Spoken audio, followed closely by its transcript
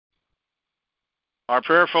Our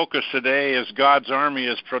prayer focus today is God's army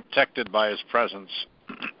is protected by His presence.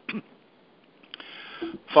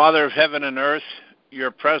 Father of heaven and earth, your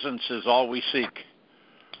presence is all we seek.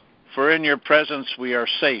 For in your presence we are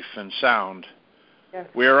safe and sound. Yes.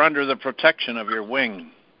 We are under the protection of your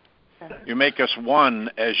wing. Yes. You make us one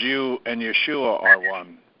as you and Yeshua are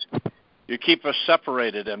one. You keep us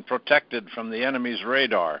separated and protected from the enemy's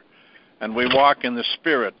radar, and we walk in the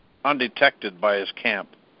Spirit, undetected by his camp.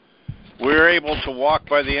 We are able to walk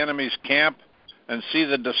by the enemy's camp and see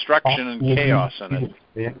the destruction and chaos in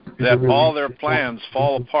it, that all their plans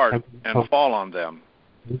fall apart and fall on them.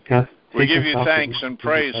 We give you thanks and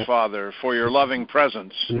praise, Father, for your loving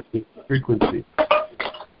presence. Frequency.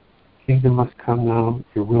 Kingdom must come now.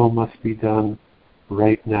 Your will must be done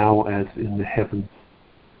right now as in the heavens.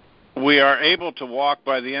 We are able to walk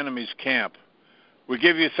by the enemy's camp. We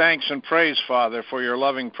give you thanks and praise, Father, for your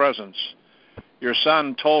loving presence. Your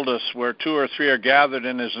Son told us where 2 or 3 are gathered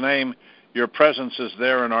in his name, your presence is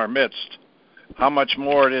there in our midst. How much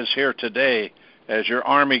more it is here today as your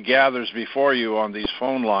army gathers before you on these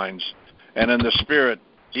phone lines and in the Spirit,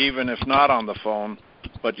 even if not on the phone,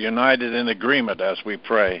 but united in agreement as we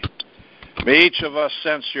pray. May each of us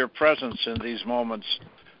sense your presence in these moments,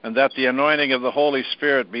 and that the anointing of the Holy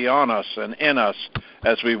Spirit be on us and in us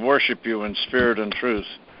as we worship you in spirit and truth.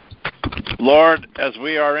 Lord, as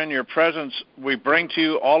we are in your presence, we bring to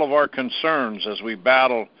you all of our concerns as we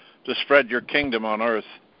battle to spread your kingdom on earth,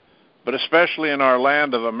 but especially in our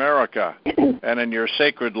land of America and in your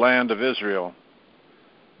sacred land of Israel.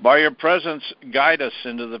 By your presence, guide us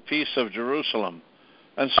into the peace of Jerusalem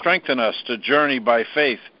and strengthen us to journey by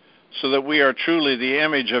faith so that we are truly the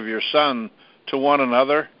image of your Son to one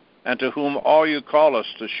another and to whom all you call us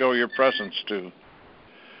to show your presence to.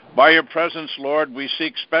 By your presence, Lord, we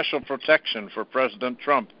seek special protection for President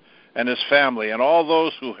Trump and his family and all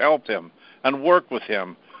those who help him and work with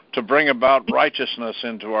him to bring about righteousness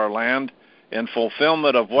into our land in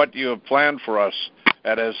fulfillment of what you have planned for us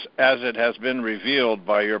as it has been revealed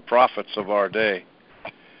by your prophets of our day.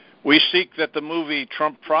 We seek that the movie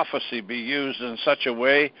Trump Prophecy be used in such a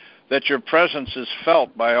way that your presence is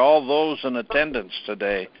felt by all those in attendance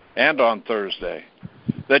today and on Thursday.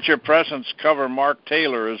 That your presence cover Mark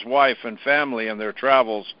Taylor, his wife, and family in their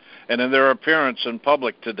travels and in their appearance in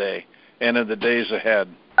public today and in the days ahead.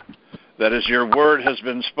 That as your word has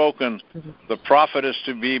been spoken, the prophet is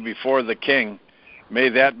to be before the king. May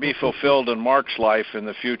that be fulfilled in Mark's life in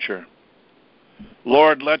the future.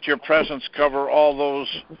 Lord, let your presence cover all those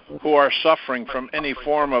who are suffering from any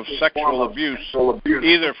form of sexual abuse,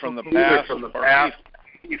 either from the past or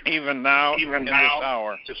even now in this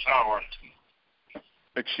hour.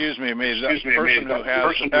 Excuse me, may that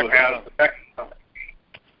person who has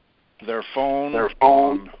their phone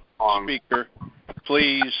on speaker,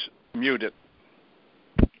 please mute it.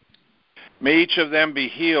 May each of them be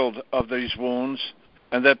healed of these wounds,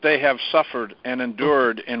 and that they have suffered and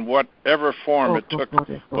endured in whatever form it took,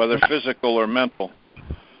 whether physical or mental.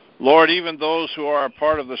 Lord, even those who are a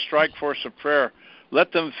part of the Strike Force of Prayer,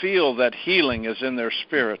 let them feel that healing is in their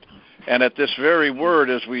spirit. And at this very word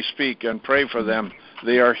as we speak and pray for them,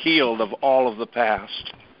 they are healed of all of the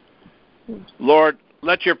past. Lord,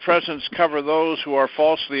 let your presence cover those who are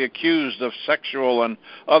falsely accused of sexual and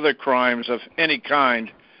other crimes of any kind,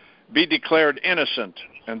 be declared innocent,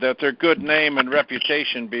 and that their good name and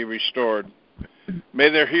reputation be restored. May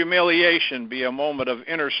their humiliation be a moment of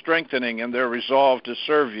inner strengthening in their resolve to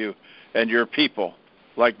serve you and your people,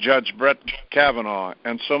 like Judge Brett Kavanaugh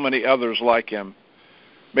and so many others like him.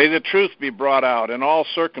 May the truth be brought out in all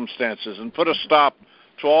circumstances and put a stop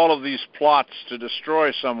to all of these plots to destroy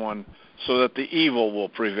someone so that the evil will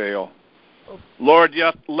prevail. Lord,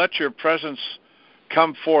 yet let your presence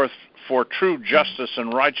come forth for true justice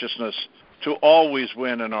and righteousness to always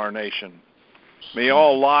win in our nation. May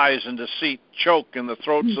all lies and deceit choke in the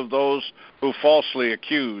throats of those who falsely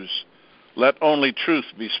accuse. Let only truth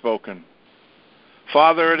be spoken.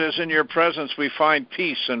 Father, it is in your presence we find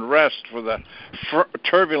peace and rest for the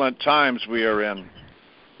turbulent times we are in.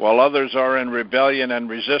 While others are in rebellion and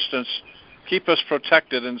resistance, keep us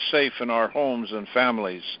protected and safe in our homes and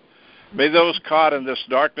families. May those caught in this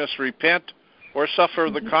darkness repent or suffer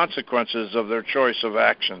the consequences of their choice of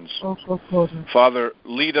actions. Father,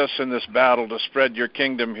 lead us in this battle to spread your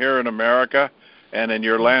kingdom here in America and in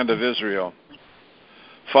your land of Israel.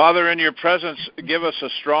 Father, in your presence, give us a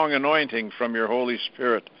strong anointing from your Holy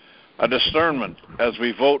Spirit, a discernment as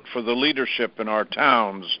we vote for the leadership in our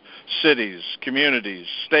towns, cities, communities,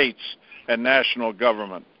 states, and national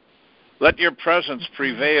government. Let your presence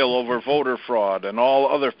prevail over voter fraud and all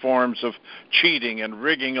other forms of cheating and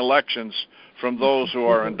rigging elections from those who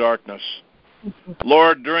are in darkness.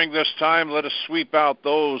 Lord, during this time, let us sweep out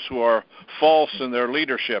those who are false in their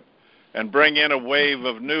leadership and bring in a wave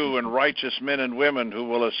of new and righteous men and women who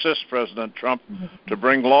will assist President Trump to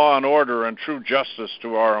bring law and order and true justice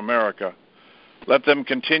to our America. Let them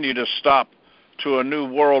continue to stop to a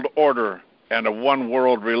new world order and a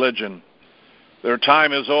one-world religion. Their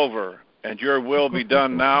time is over, and your will be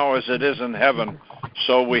done now as it is in heaven,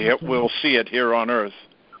 so we'll see it here on earth.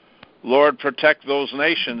 Lord, protect those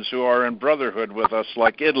nations who are in brotherhood with us,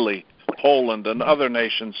 like Italy, Poland, and other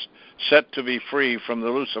nations set to be free from the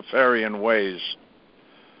Luciferian ways.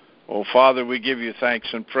 Oh, Father, we give you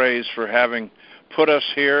thanks and praise for having put us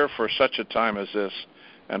here for such a time as this,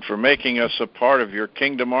 and for making us a part of your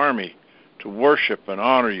kingdom army to worship and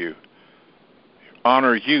honor you.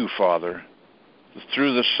 Honor you, Father,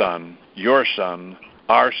 through the Son, your Son,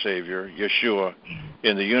 our Savior, Yeshua,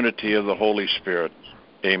 in the unity of the Holy Spirit.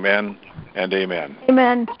 Amen and amen.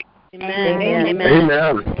 Amen. Amen. Amen.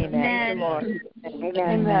 Amen.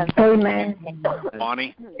 Amen. Amen.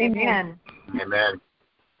 Bonnie? Amen. Amen.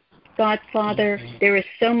 God, Father, there is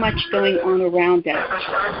so much going on around us.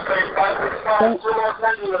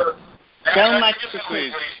 So much to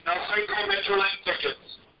Please.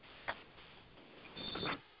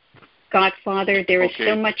 God, Father, there is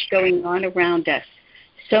so much going on around us,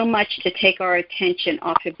 so much to take our attention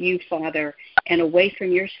off of you, Father, and away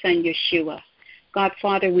from your Son, Yeshua. God,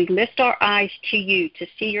 Father, we lift our eyes to you to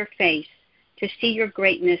see your face, to see your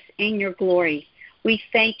greatness and your glory. We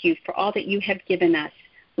thank you for all that you have given us.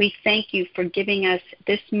 We thank you for giving us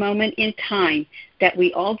this moment in time that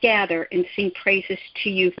we all gather and sing praises to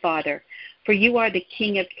you, Father. For you are the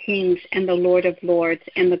King of kings and the Lord of lords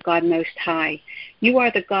and the God Most High. You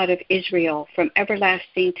are the God of Israel from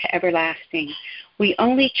everlasting to everlasting. We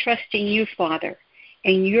only trust in you, Father,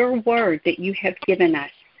 and your word that you have given us.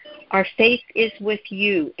 Our faith is with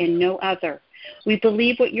you and no other. We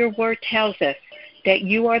believe what your word tells us, that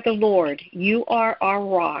you are the Lord, you are our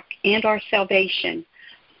rock and our salvation.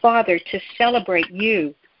 Father, to celebrate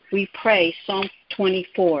you, we pray Psalm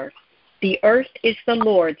 24. The earth is the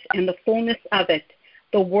Lord's and the fullness of it,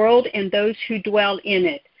 the world and those who dwell in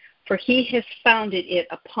it. For he has founded it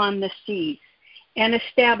upon the seas and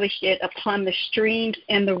established it upon the streams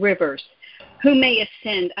and the rivers. Who may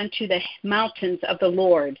ascend unto the mountains of the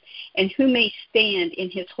Lord, and who may stand in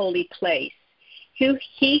his holy place?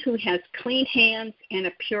 He who has clean hands and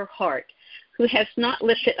a pure heart, who has not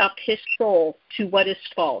lifted up his soul to what is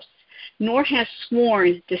false, nor has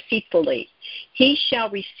sworn deceitfully. He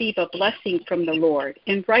shall receive a blessing from the Lord,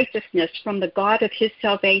 and righteousness from the God of his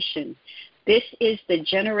salvation. This is the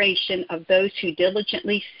generation of those who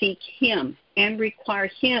diligently seek him and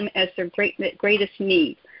require him as their greatest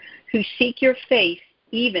need, who seek your face,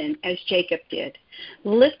 even as Jacob did.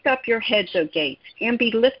 Lift up your heads, O gates, and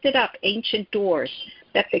be lifted up, ancient doors,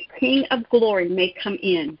 that the King of glory may come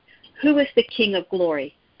in. Who is the King of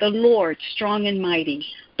glory? The Lord, strong and mighty,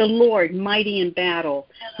 the Lord, mighty in battle.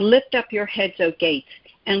 Lift up your heads, O gates,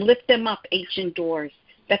 and lift them up, ancient doors,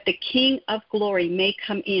 that the King of glory may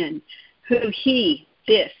come in. Who he,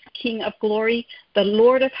 this King of glory, the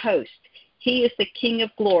Lord of hosts, he is the King of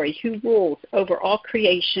glory who rules over all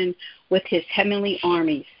creation with his heavenly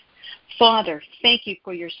armies. Father, thank you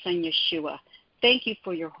for your Son, Yeshua. Thank you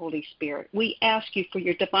for your Holy Spirit. We ask you for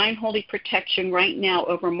your divine holy protection right now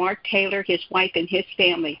over Mark Taylor, his wife, and his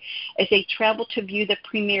family as they travel to view the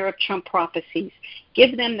premiere of Trump Prophecies.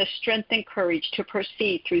 Give them the strength and courage to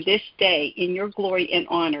proceed through this day in your glory and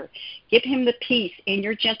honor. Give him the peace in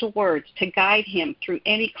your gentle words to guide him through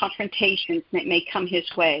any confrontations that may come his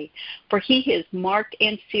way. For he is marked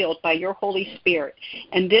and sealed by your Holy Spirit,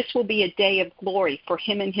 and this will be a day of glory for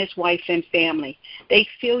him and his wife and family. They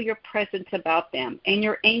feel your presence about them, and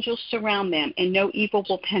your angels surround them, and no evil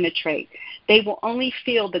will penetrate. They will only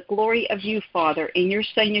feel the glory of you, Father, in your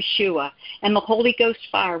Son Yeshua, and the Holy Ghost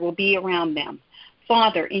fire will be around them.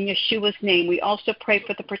 Father, in Yeshua's name, we also pray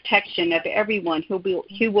for the protection of everyone who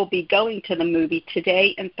will be going to the movie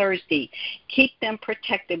today and Thursday. Keep them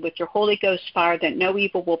protected with your Holy Ghost fire that no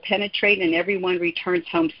evil will penetrate and everyone returns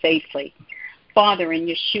home safely. Father, in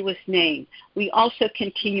Yeshua's name, we also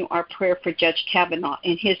continue our prayer for Judge Kavanaugh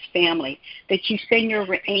and his family, that you send your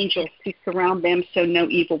angels to surround them so no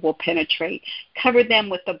evil will penetrate. Cover them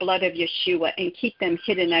with the blood of Yeshua and keep them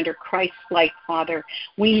hidden under Christ's light, Father.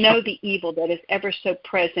 We know the evil that is ever so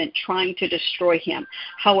present trying to destroy him.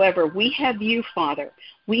 However, we have you, Father.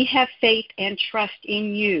 We have faith and trust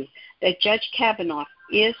in you that Judge Kavanaugh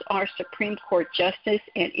is our Supreme Court justice,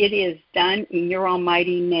 and it is done in your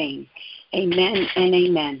almighty name. Amen and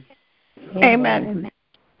amen. Amen.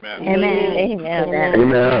 Amen.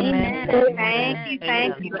 Amen. Amen.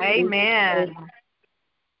 Thank you. Amen.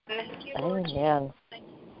 Amen.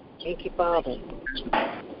 Thank you, Father.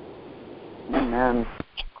 Amen.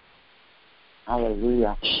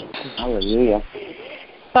 Hallelujah. Hallelujah.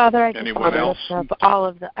 Father, I just Anyone want to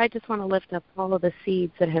lift up all of the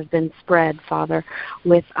seeds that have been spread, Father,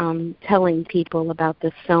 with telling people about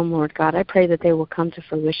this film, Lord God. I pray that they will come to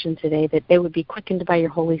fruition today, that they would be quickened by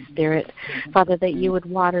your Holy Spirit, Father, that you would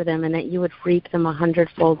water them and that you would reap them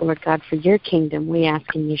 100-fold, Lord God, for your kingdom. We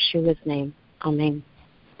ask in Yeshua's name. Amen.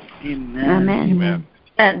 Amen. Amen.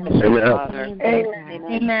 Father.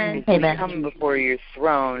 Amen. As we come before your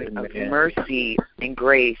throne of mercy and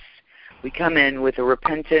grace, we come in with a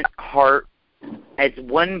repentant heart as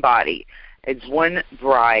one body, as one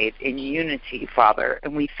bride in unity, Father.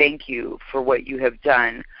 And we thank you for what you have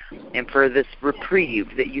done and for this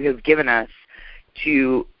reprieve that you have given us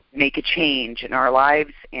to make a change in our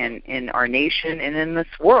lives and in our nation and in this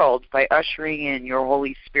world by ushering in your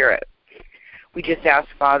Holy Spirit. We just ask,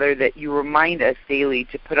 Father, that you remind us daily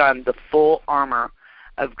to put on the full armor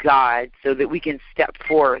of God so that we can step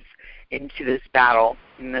forth into this battle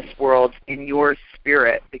in this world in your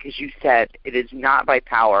spirit, because you said it is not by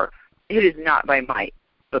power, it is not by might,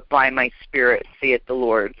 but by my spirit, saith the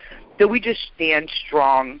Lord. So we just stand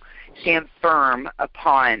strong, stand firm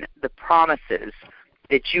upon the promises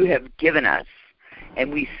that you have given us,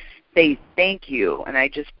 and we say thank you. And I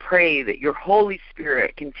just pray that your Holy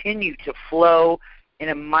Spirit continue to flow in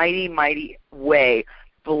a mighty, mighty way.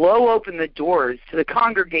 Blow open the doors to the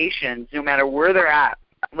congregations, no matter where they're at.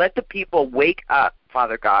 Let the people wake up,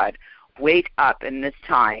 Father God. Wake up in this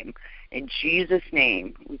time. In Jesus'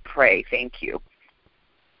 name we pray. Thank you.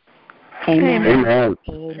 Amen. Amen.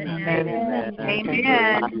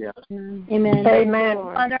 Amen.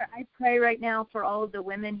 Father, I pray right now for all of the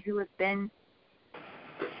women who have been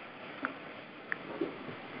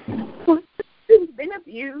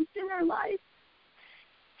abused in their life,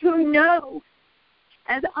 who know,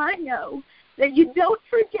 as I know, that you don't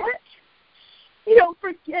forget. You don't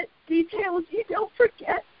forget details. You don't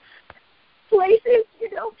forget places. You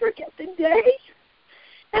don't forget the day.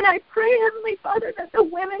 And I pray, Heavenly Father, that the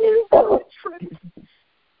women who know the truth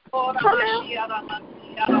come out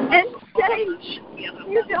and say,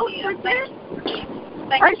 you don't forget.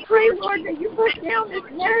 I pray, Lord, that you put down this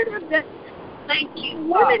narrative that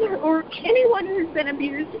women or anyone who's been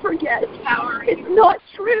abused forget. It's not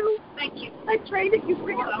true. I pray that you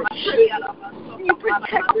bring out the truth and you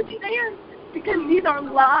protect the stand, because these are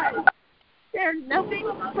lies. They're nothing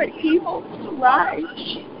but evil lies.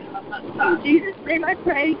 In Jesus' name I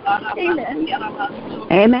pray. Amen.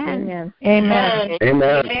 Amen. Amen.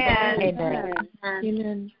 Amen.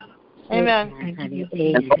 Amen.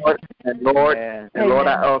 And Lord,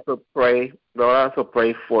 I also pray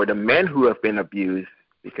for the men who have been abused,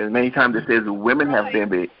 because many times it says women have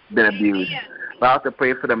been abused. But I also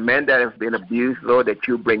pray for the men that have been abused, Lord, that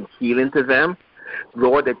you bring healing to them.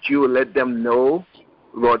 Lord, that you will let them know,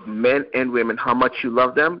 Lord, men and women, how much you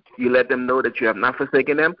love them. You let them know that you have not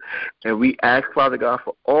forsaken them. And we ask, Father God,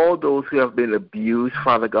 for all those who have been abused,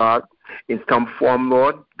 Father God, in some form,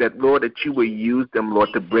 Lord, that you will use them, Lord,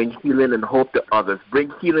 to bring healing and hope to others.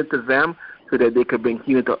 Bring healing to them so that they can bring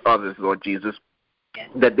healing to others, Lord Jesus.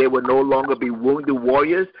 That they will no longer be wounded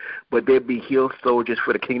warriors, but they'll be healed soldiers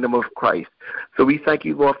for the kingdom of Christ. So we thank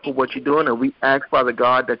you, Lord, for what you're doing, and we ask, Father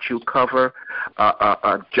God, that you cover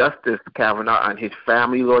Justice Kavanaugh and his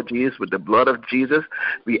family, Lord Jesus, with the blood of Jesus.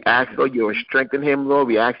 We ask, Lord, you will strengthen him, Lord.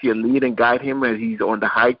 We ask you to lead and guide him as he's on the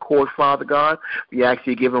high court, Father God. We ask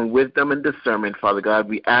you to give him wisdom and discernment, Father God.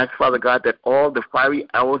 We ask, Father God, that all the fiery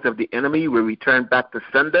arrows of the enemy will return back to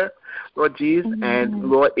sender, Lord Jesus, and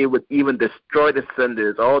Lord, it would even destroy the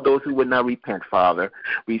senders, all those who would not repent, Father.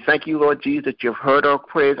 We thank you, Lord Jesus, that you've heard our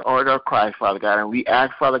prayers, heard our cries, Father God, and we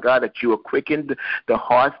ask, Father God, that you will quicken the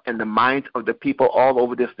hearts and the minds of the people all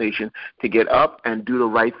over this nation to get up and do the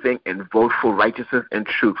right thing and vote for righteousness and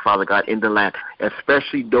truth, Father God, in the land,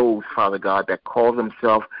 especially those, Father God, that call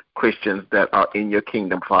themselves Christians that are in your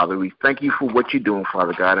kingdom, Father. We thank you for what you're doing,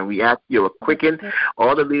 Father God, and we ask you to quicken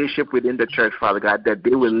all the leadership within the church, Father God, that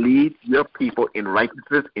they will lead your people in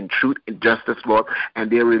righteousness, in truth, in justice, Lord,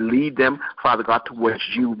 and they will lead them, Father God, towards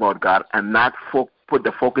you, Lord God, and not put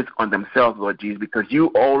the focus on themselves, Lord Jesus, because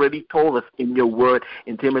you already told us in your word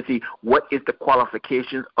in Timothy what is the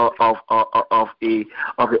qualifications of an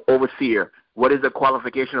overseer. What is the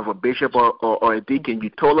qualification of a bishop or a deacon? You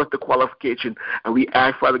told us the qualification, and we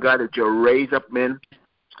ask, Father God, that you raise up men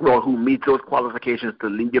Lord, who meet those qualifications to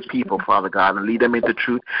lead your people, Father God, and lead them into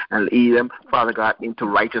truth and lead them, Father God, into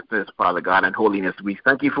righteousness, Father God, and holiness. We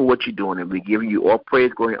thank you for what you're doing, and we give you all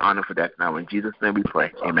praise, glory, and honor for that now. In Jesus' name we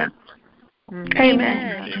pray. Amen.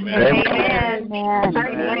 Amen.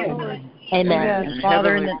 Amen.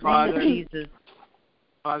 Father, in the name of Jesus,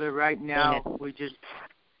 Father, right now,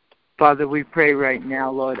 Father, we pray right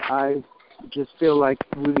now, Lord. I just feel like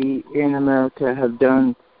we in America have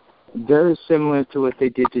done very similar to what they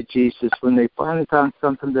did to Jesus when they finally found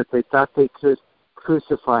something that they thought they could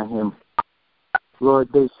crucify him. Lord,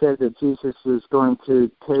 they said that Jesus was going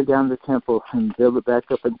to tear down the temple and build it back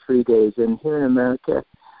up in 3 days. And here in America,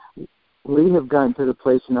 we have gotten to the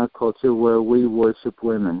place in our culture where we worship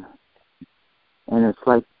women. And it's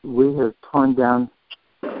like we have torn down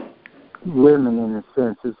women in a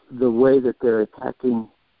sense. It's the way that they're attacking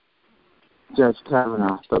Judge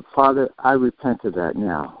Kavanaugh. But, Father, I repent of that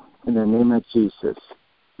now in the name of Jesus.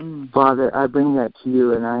 Father, I bring that to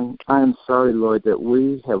you, and I'm sorry, Lord, that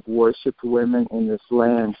we have worshipped women in this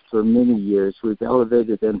land for many years. We've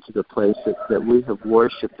elevated them to the place that we have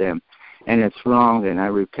worshipped them. And it's wrong, and I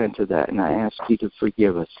repent of that, and I ask you to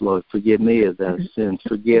forgive us, Lord. Forgive me of those sins.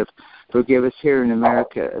 Forgive us here in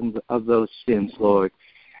America of those sins, Lord.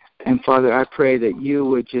 And, Father, I pray that you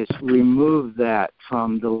would just remove that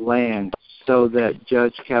from the land so that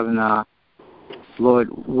Judge Kavanaugh, Lord,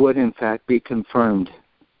 would in fact be confirmed.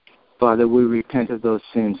 Father, we repent of those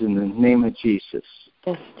sins in the name of Jesus.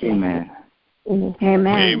 Amen. Amen.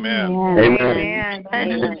 Amen. Amen.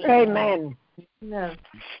 Amen. Amen.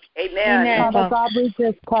 Amen. Father God, we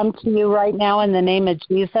just come to you right now in the name of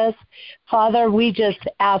Jesus. Father, we just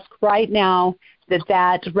ask right now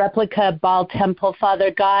that replica Baal temple,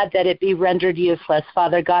 Father God, that it be rendered useless,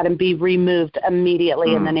 Father God, and be removed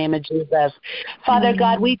immediately in the name of Jesus. Father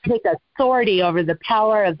God, we take authority over the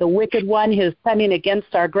power of the wicked one who's coming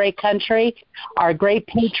against our great country, our great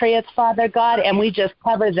patriots, Father God, and we just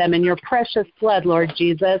cover them in your precious blood, Lord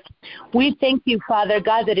Jesus. We thank you, Father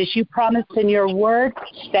God, that as you promised in your word,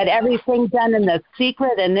 that everything done in the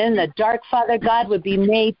secret and in the dark, Father God, would be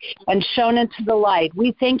made and shown into the light.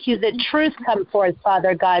 We thank you that truth comes forth,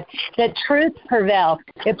 Father God, that truth prevails.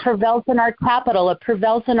 It prevails in our capital. It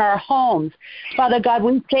prevails in our homes. Father God,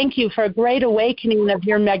 we thank you for a great awakening of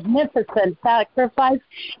your magnificent sacrifice.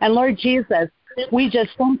 And Lord Jesus, we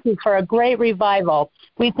just thank you for a great revival.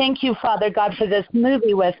 We thank you, Father God, for this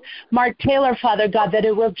movie with Mark Taylor, Father God, that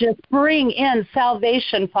it will just bring in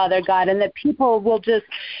salvation, Father God, and that people will just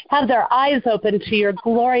have their eyes open to your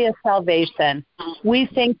glorious salvation. We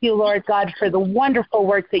thank you, Lord God, for the wonderful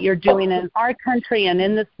work that you're doing in our country and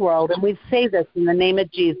in this world, and we say this in the name of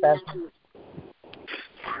Jesus.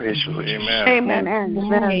 Praise you. Amen. Amen.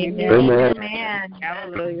 Amen. Amen.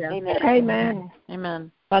 Hallelujah. Amen.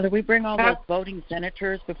 Amen. Father, we bring all those voting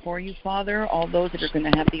senators before you, Father, all those that are going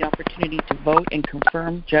to have the opportunity to vote and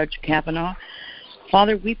confirm Judge Kavanaugh.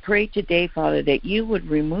 Father, we pray today, Father, that you would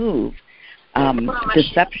remove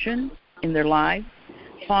deception in their lives.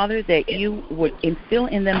 Father, that you would instill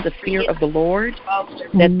in them the fear of the Lord,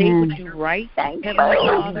 that they would do right, Heavenly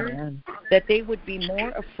Father, that they would be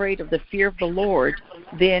more afraid of the fear of the Lord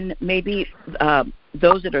than maybe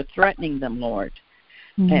those that are threatening them, Lord.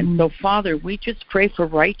 And so, Father, we just pray for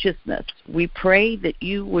righteousness. We pray that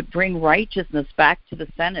you would bring righteousness back to the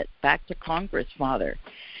Senate, back to Congress, Father.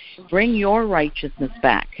 Bring your righteousness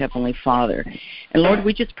back, Heavenly Father. And, Lord,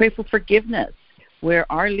 we just pray for forgiveness where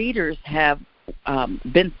our leaders have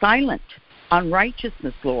been silent on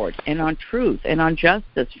righteousness, Lord, and on truth and on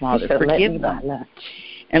justice, Father. Forgive them.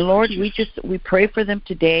 And, Lord, we pray for them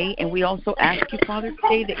today, and we also ask you, Father,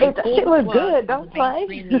 today that you pull the plug on the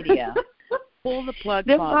mainstream media. Pull the plug,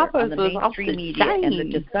 Father, on the mainstream media and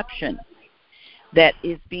the deception that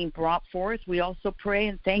is being brought forth. We also pray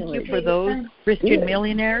and thank you for those Christian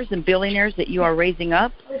millionaires and billionaires that you are raising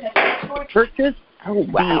up to purchase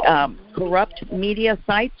the corrupt media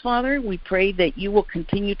sites, Father. We pray that you will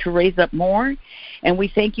continue to raise up more. And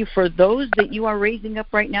we thank you for those that you are raising up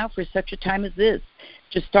right now for such a time as this,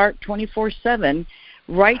 to start 24/7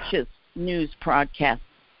 righteous news broadcast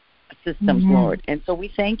systems, Lord. And so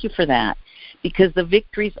we thank you for that, because the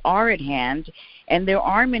victories are at hand, and there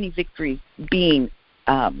are many victories being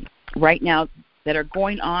right now that are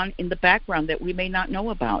going on in the background that we may not know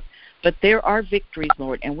about. But there are victories,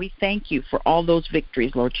 Lord, and we thank you for all those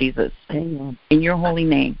victories, Lord Jesus. Amen. In your holy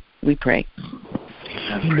name, we pray.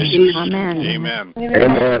 Amen. Amen.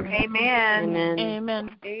 Amen. Amen. Amen.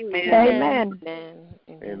 Amen.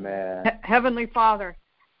 Amen. Heavenly Father,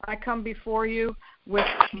 I come before you with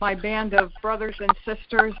my band of brothers and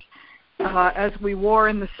sisters as we war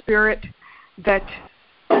in the Spirit, that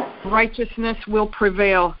righteousness will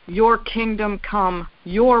prevail. Your kingdom come.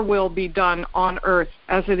 Your will be done on earth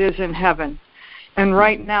as it is in heaven. And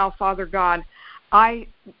right now, Father God, I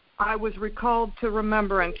was recalled to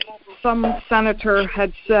remembrance. Some senator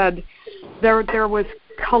had said there was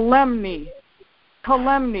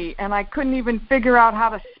calumny, and I couldn't even figure out how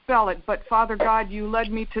to spell it. But, Father God, you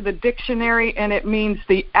led me to the dictionary, and it means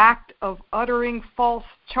the act of uttering false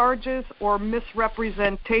charges or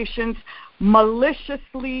misrepresentations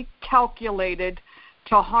maliciously calculated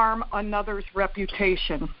to harm another's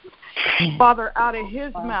reputation. Father, out of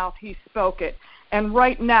his mouth he spoke it. And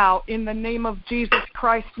right now, in the name of Jesus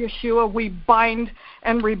Christ, Yeshua, we bind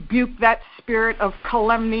and rebuke that spirit of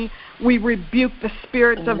calumny. We rebuke the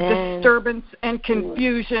spirits of disturbance and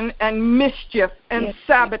confusion and mischief and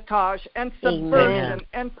sabotage and subversion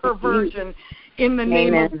and perversion. In the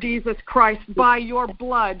name of Jesus Christ, by your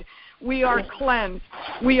blood, we are cleansed.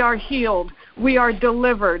 We are healed. We are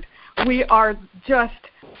delivered. We are just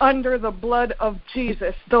under the blood of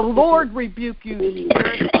Jesus. The Lord rebuke you,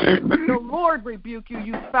 spirit. The Lord rebuke you,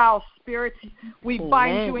 you foul spirits. We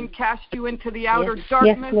bind you and cast you into the outer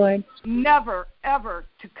darkness, never, ever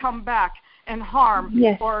to come back and harm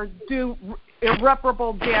or do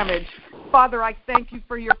irreparable damage. Father, I thank you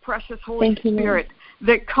for your precious Holy Spirit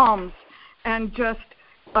that comes and just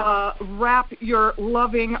wrap your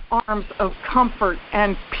loving arms of comfort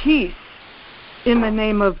and peace in the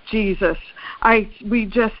name of Jesus. We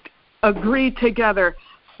just agree together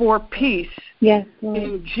for peace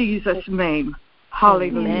in Jesus' name.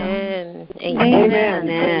 Hallelujah. Amen.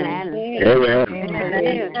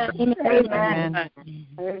 Amen.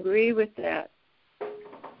 I agree with that.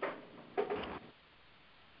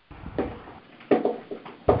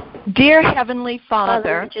 Dear Heavenly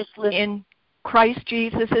Father, in Christ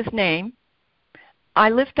Jesus' name, I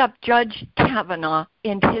lift up Judge Kavanaugh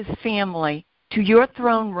and his family to your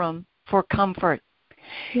throne room for comfort.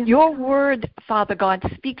 Your word, Father God,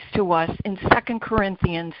 speaks to us in 2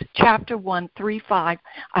 Corinthians chapter 1, 3-5.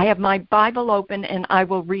 I have my Bible open and I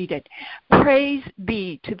will read it. Praise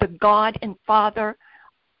be to the God and Father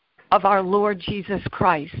of our Lord Jesus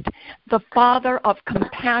Christ, the Father of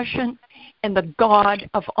compassion and the God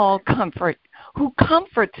of all comfort, who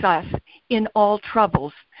comforts us in all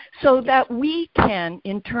troubles, so that we can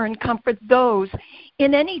in turn comfort those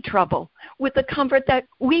in any trouble with the comfort that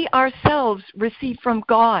we ourselves receive from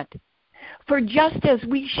God. For just as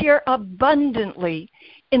we share abundantly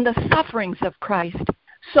in the sufferings of Christ,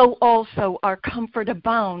 so also our comfort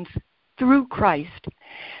abounds through Christ.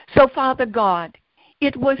 So, Father God,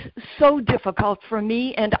 it was so difficult for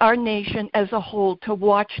me and our nation as a whole to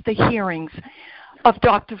watch the hearings of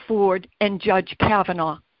Dr. Ford and Judge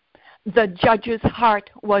Kavanaugh. The judge's heart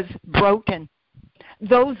was broken.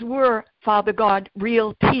 Those were, Father God,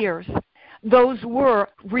 real tears. Those were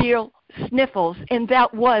real sniffles, and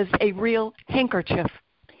that was a real handkerchief.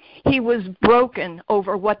 He was broken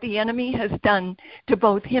over what the enemy has done to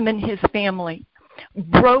both him and his family,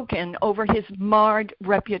 broken over his marred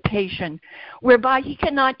reputation, whereby he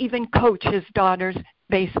cannot even coach his daughter's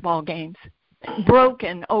baseball games,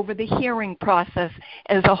 broken over the hearing process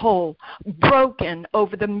as a whole, broken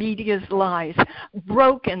over the media's lies,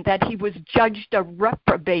 broken that he was judged a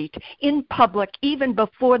reprobate in public even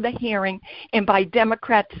before the hearing and by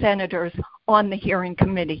Democrat senators on the hearing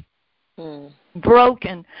committee.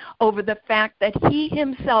 Broken over the fact that he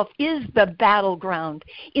himself is the battleground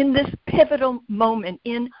in this pivotal moment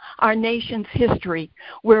in our nation's history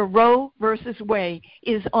where Roe versus Wade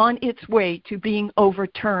is on its way to being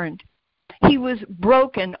overturned. He was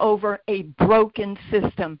broken over a broken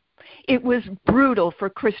system. It was brutal for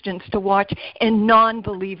Christians to watch and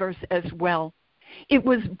non-believers as well. It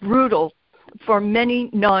was brutal for many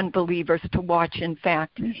non-believers to watch, in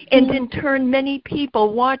fact. And in turn, many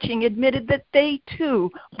people watching admitted that they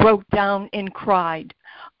too broke down and cried.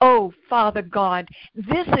 Oh, Father God,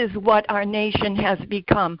 this is what our nation has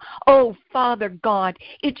become. Oh, Father God,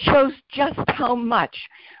 it shows just how much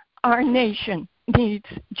our nation needs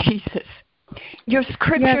Jesus. Your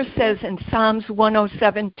scripture says in Psalms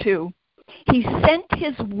 107:2, He sent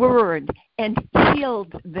His word and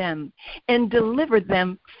healed them and delivered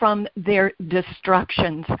them from their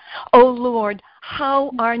destructions. Oh, Lord,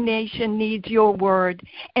 how our nation needs your word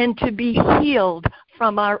and to be healed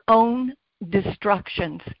from our own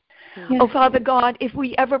destructions. Oh, Father God, if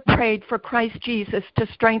we ever prayed for Christ Jesus to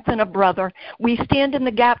strengthen a brother, we stand in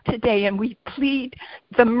the gap today and we plead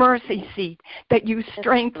the mercy seat that you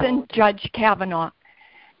strengthen Judge Kavanaugh,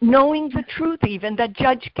 knowing the truth even that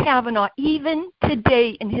Judge Kavanaugh, even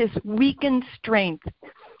today in his weakened strength,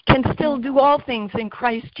 can still do all things in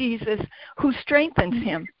Christ Jesus who strengthens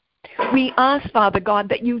him. We ask, Father God,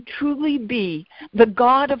 that you truly be the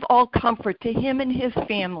God of all comfort to him and his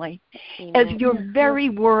family, as your very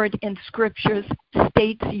word in Scriptures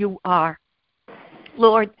states you are.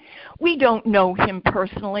 Lord, we don't know him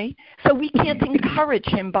personally, so we can't encourage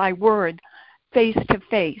him by word, face to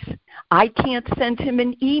face. I can't send him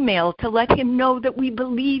an email to let him know that we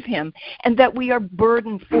believe him and that we are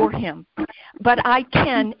burdened for him. But I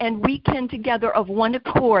can, and we can together of one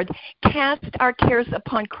accord, cast our cares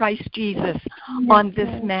upon Christ Jesus on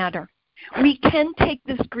this matter. We can take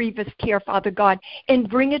this grievous care, Father God, and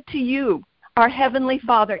bring it to you, our Heavenly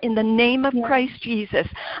Father, in the name of Christ Jesus,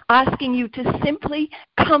 asking you to simply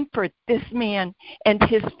comfort this man and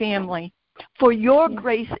his family. For your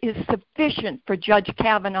grace is sufficient for Judge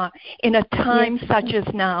Kavanaugh in a time such as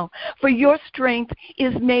now. For your strength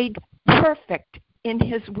is made perfect in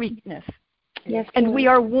his weakness. And we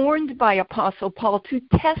are warned by Apostle Paul to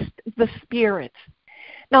test the spirits.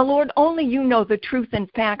 Now, Lord, only you know the truth and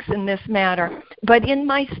facts in this matter. But in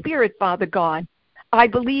my spirit, Father God, I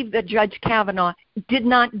believe that Judge Kavanaugh did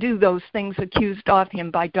not do those things accused of him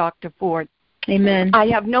by Dr. Ford. Amen. I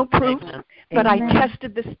have no proof, but Amen. I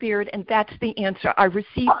tested the Spirit, and that's the answer I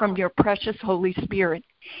received from your precious Holy Spirit.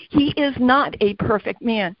 He is not a perfect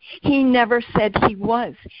man. He never said he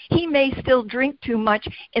was. He may still drink too much,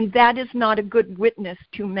 and that is not a good witness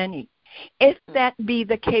to many. If that be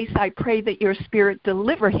the case, I pray that your Spirit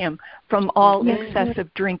deliver him from all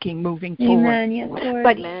excessive drinking moving forward. Yes, Lord.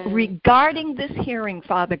 But regarding this hearing,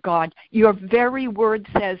 Father God, your very word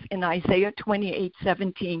says in Isaiah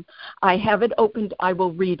 28:17, I have it opened, I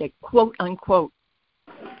will read it, quote unquote.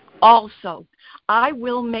 Also, I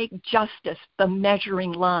will make justice the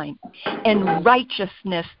measuring line and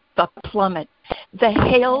righteousness the plummet. The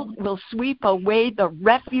hail will sweep away the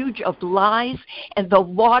refuge of lies, and the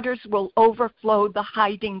waters will overflow the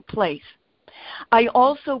hiding place. I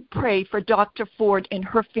also pray for Dr. Ford and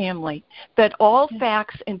her family, that all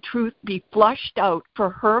facts and truth be flushed out for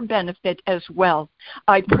her benefit as well.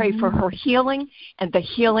 I pray for her healing and the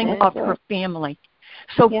healing of her family.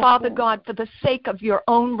 So, Father God, for the sake of your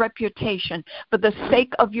own reputation, for the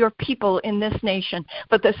sake of your people in this nation,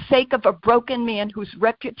 for the sake of a broken man whose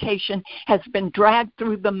reputation has been dragged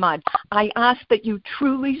through the mud, I ask that you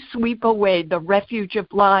truly sweep away the refuge of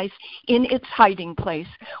lies in its hiding place,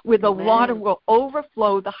 where the water will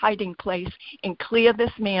overflow the hiding place and clear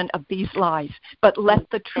this man of these lies. But let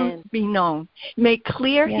the truth be known. May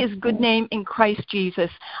clear his good name in Christ Jesus.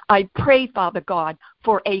 I pray, Father God,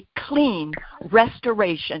 for a clean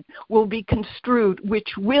restoration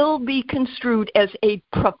which will be construed as a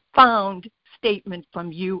profound statement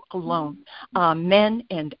from you alone. Amen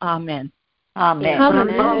and amen. Amen.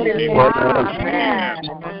 Hallelujah. It's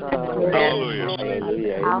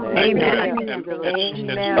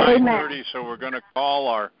 9:30, so we're going to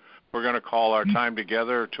call our time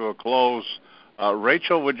together to a close.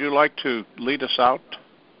 Rachel, would you like to lead us out?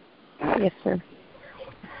 Yes, sir.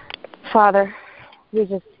 Father,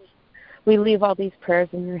 we leave all these prayers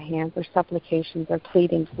in your hands, our supplications, our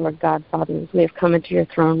pleadings, Lord God, Father, as we have come into your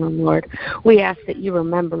throne room, Lord. We ask that you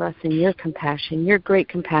remember us in your compassion, your great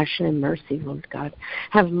compassion and mercy, Lord God.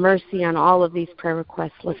 Have mercy on all of these prayer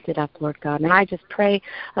requests lifted up, Lord God. And I just pray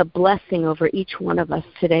a blessing over each one of us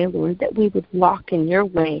today, Lord, that we would walk in your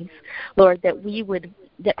ways, Lord, that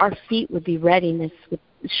our feet would be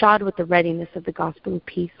shod with the readiness of the gospel of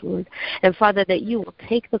peace, Lord. And, Father, that you will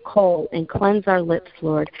take the coal and cleanse our lips,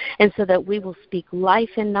 Lord, and so that we will speak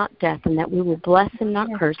life and not death, and that we will bless and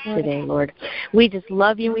not curse today, Lord. We just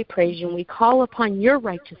love you and we praise you, and we call upon your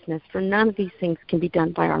righteousness, for none of these things can be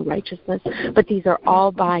done by our righteousness, but these are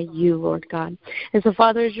all by you, Lord God. And so,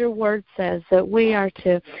 Father, as your word says, that we are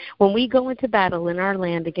to, when we go into battle in our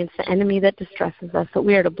land against the enemy that distresses us, that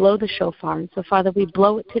we are to blow the shofar. And so, Father, we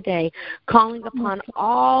blow it today, calling upon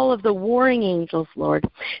all of the warring angels, Lord,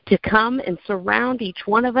 to come and surround each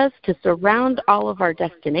one of us, to surround all of our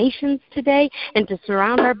destinations today, and to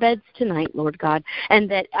surround our beds tonight, Lord God,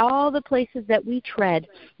 and that all the places that we tread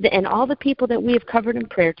and all the people that we have covered in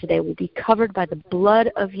prayer today will be covered by the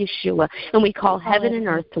blood of Yeshua. And we call heaven and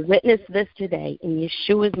earth to witness this today in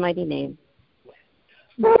Yeshua's mighty name.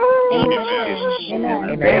 Amen.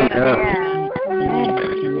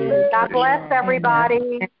 God bless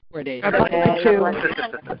everybody. God bless you.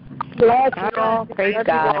 Bless you all. Praise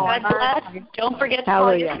God. God bless. Don't forget to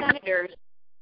call your senators.